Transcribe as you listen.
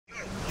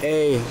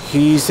Hey,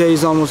 he says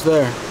he's almost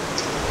there.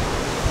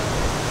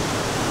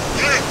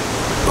 What?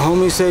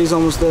 Homie says he's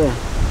almost there.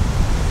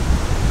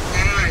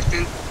 Alright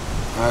then.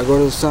 Alright, go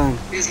to the sign.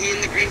 Is he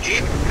in the green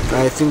Jeep?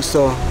 I think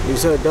so. You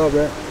said dub,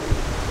 right?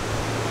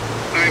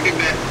 Alright, good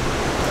bet.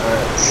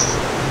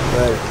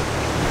 Alright.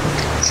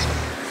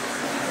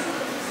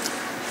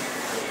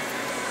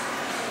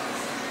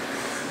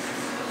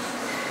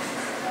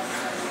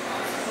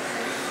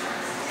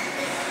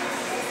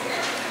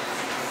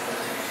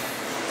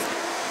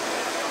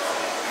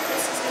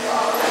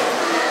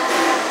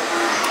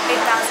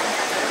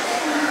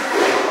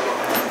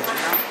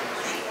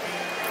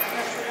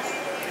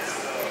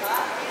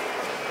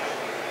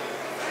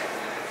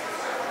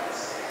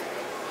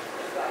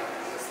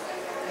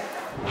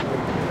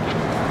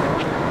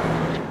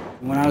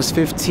 When I was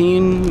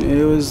 15,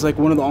 it was like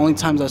one of the only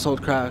times I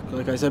sold crack.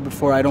 Like I said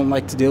before, I don't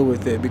like to deal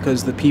with it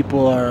because the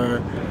people are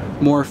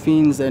more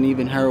fiends than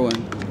even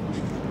heroin.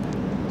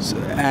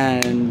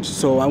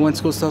 So I went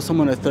to go sell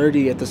someone a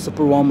 30 at the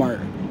Super Walmart.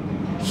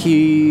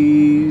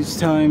 He's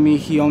telling me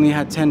he only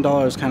had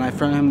 $10. Can I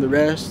front him the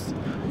rest?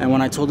 And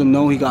when I told him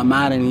no, he got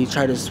mad and he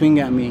tried to swing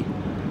at me.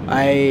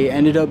 I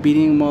ended up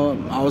beating him up.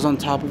 I was on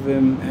top of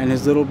him, and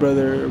his little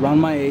brother, around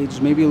my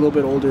age, maybe a little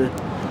bit older,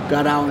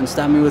 got out and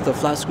stabbed me with a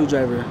flat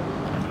screwdriver.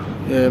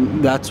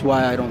 That's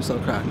why I don't sell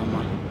crack no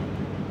more.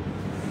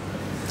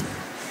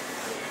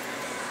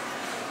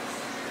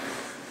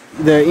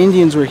 The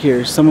Indians were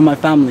here, some of my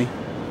family,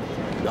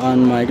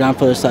 on my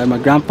grandfather's side. My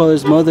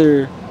grandfather's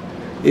mother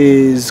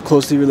is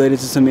closely related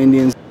to some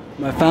Indians.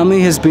 My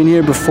family has been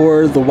here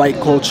before the white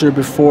culture,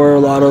 before a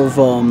lot of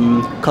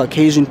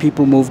Caucasian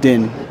people moved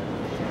in.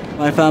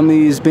 My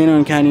family has been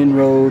on Canyon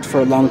Road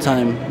for a long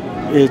time.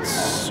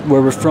 It's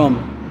where we're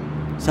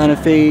from. Santa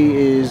Fe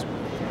is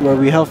where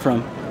we hail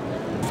from.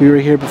 We were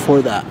here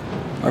before that.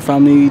 Our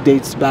family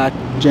dates back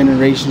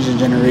generations and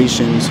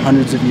generations,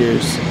 hundreds of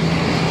years.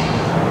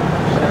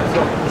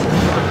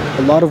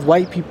 A lot of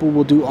white people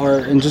will do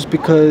art, and just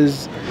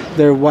because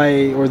they're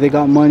white or they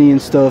got money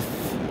and stuff,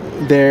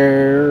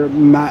 they're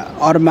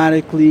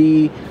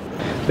automatically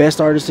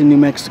best artist in New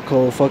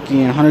Mexico,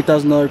 fucking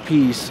 $100,000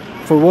 piece.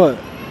 For what?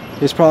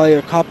 It's probably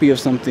a copy of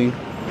something.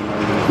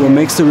 What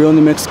makes the real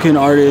New Mexican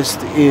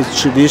artist is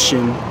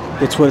tradition.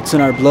 It's what's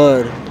in our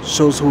blood. It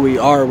shows who we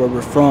are, where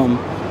we're from,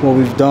 what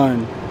we've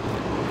done.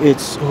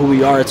 It's who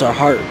we are, it's our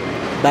heart.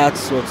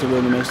 That's what the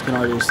real New Mexican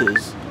artist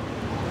is.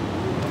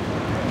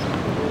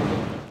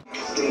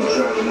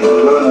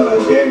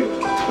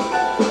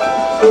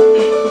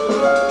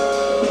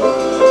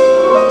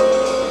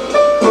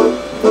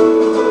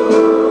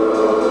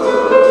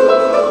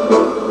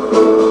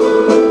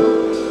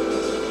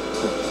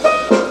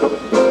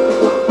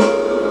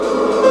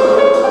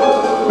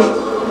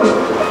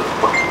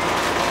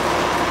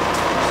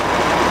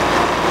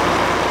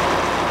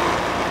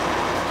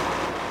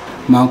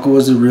 My uncle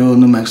was a real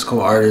New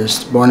Mexico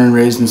artist, born and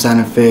raised in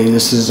Santa Fe.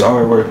 This is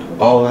our work,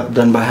 all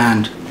done by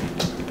hand.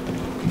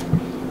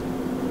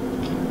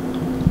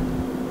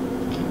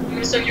 Let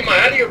me send you my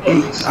audio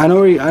books. I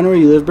know where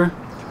you live, bro.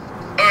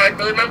 Alright,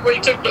 but remember when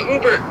you took the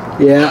Uber?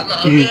 Yeah.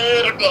 That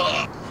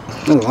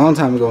was a long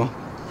time ago.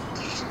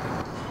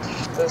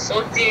 Well,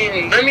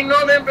 fucking, let me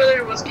know then,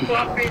 brother. What's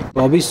popping?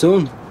 I'll be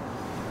soon.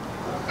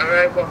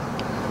 Alright, well,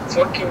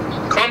 fucking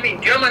call me.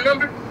 Do you have my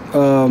number?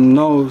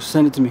 No,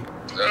 send it to me.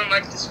 I don't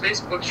like this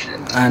Facebook shit.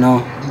 I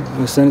know.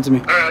 Send it to me.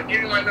 Alright, I'll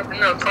give you my number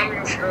now. Call me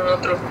if you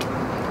don't know.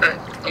 Alright,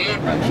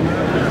 I'm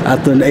on.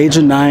 At the age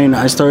of 9,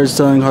 I started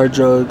selling hard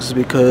drugs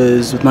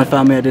because with my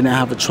family I didn't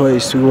have a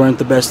choice. We weren't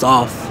the best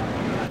off.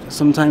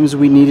 Sometimes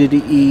we needed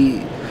to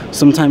eat.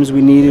 Sometimes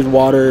we needed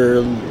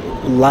water,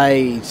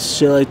 lights,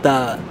 shit like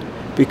that.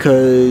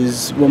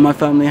 Because what my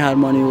family had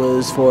money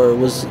was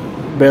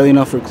barely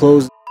enough for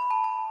clothes.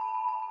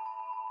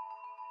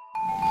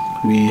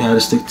 We had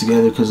to stick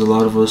together because a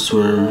lot of us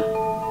were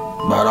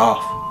bad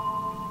off.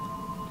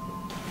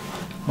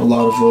 A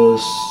lot of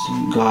us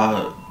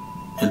got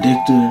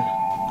addicted.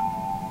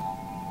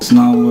 It's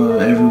not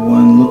what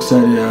everyone looks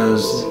at it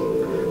as,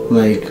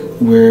 like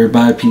we're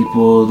bad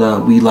people,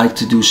 that we like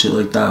to do shit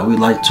like that. We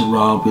like to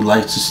rob, we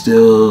like to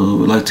steal,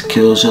 we like to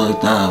kill, shit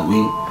like that.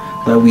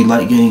 We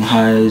like getting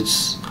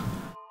highs.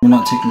 We're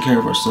not taking care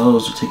of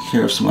ourselves, we're taking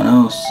care of someone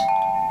else.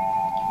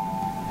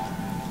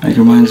 Like, it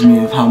reminds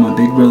me of how my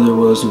big brother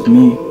was with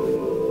me.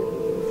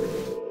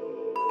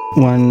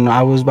 When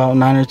I was about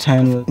 9 or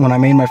 10, when I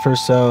made my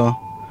first sale,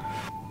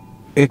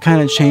 it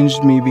kind of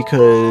changed me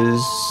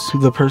because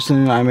the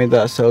person I made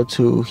that sale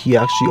to, he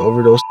actually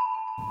overdosed.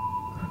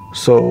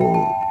 So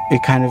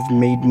it kind of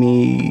made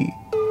me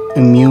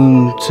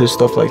immune to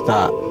stuff like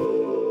that.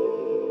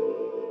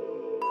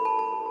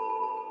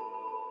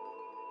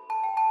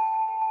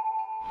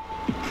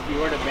 You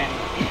were the bank.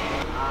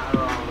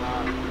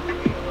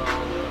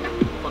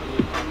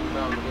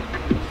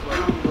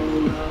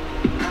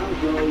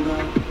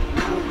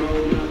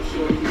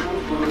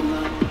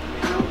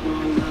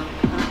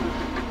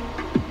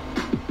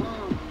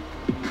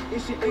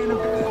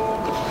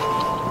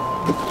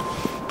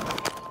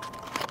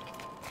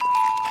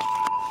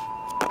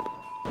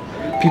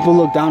 People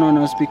look down on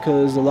us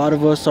because a lot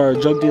of us are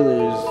drug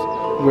dealers,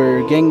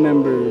 we're gang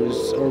members,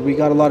 or we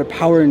got a lot of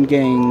power in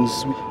gangs,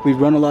 we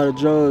run a lot of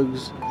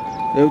drugs.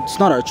 It's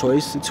not our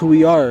choice, it's who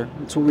we are,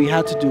 it's what we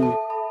had to do,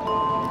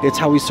 it's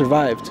how we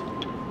survived.